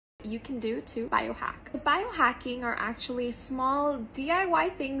you can do to biohack. Biohacking are actually small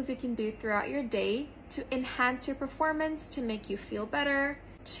DIY things you can do throughout your day to enhance your performance, to make you feel better.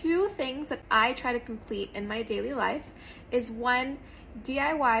 2 things that I try to complete in my daily life is 1,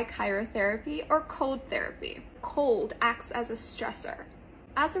 DIY cryotherapy or cold therapy. Cold acts as a stressor.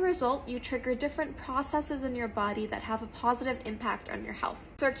 As a result, you trigger different processes in your body that have a positive impact on your health.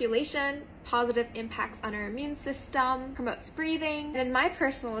 Circulation, positive impacts on our immune system, promotes breathing, and in my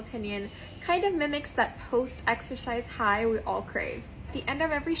personal opinion, kind of mimics that post-exercise high we all crave. At the end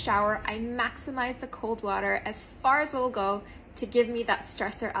of every shower, I maximize the cold water as far as it'll go to give me that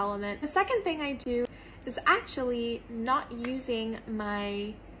stressor element. The second thing I do is actually not using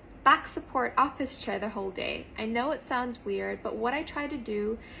my back support office chair the whole day. I know it sounds weird, but what I try to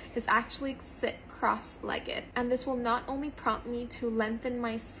do is actually sit cross-legged, and this will not only prompt me to lengthen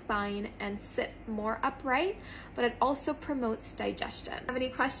my spine and sit more upright, but it also promotes digestion. If you have any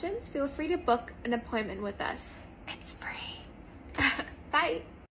questions, feel free to book an appointment with us. It's free. Bye.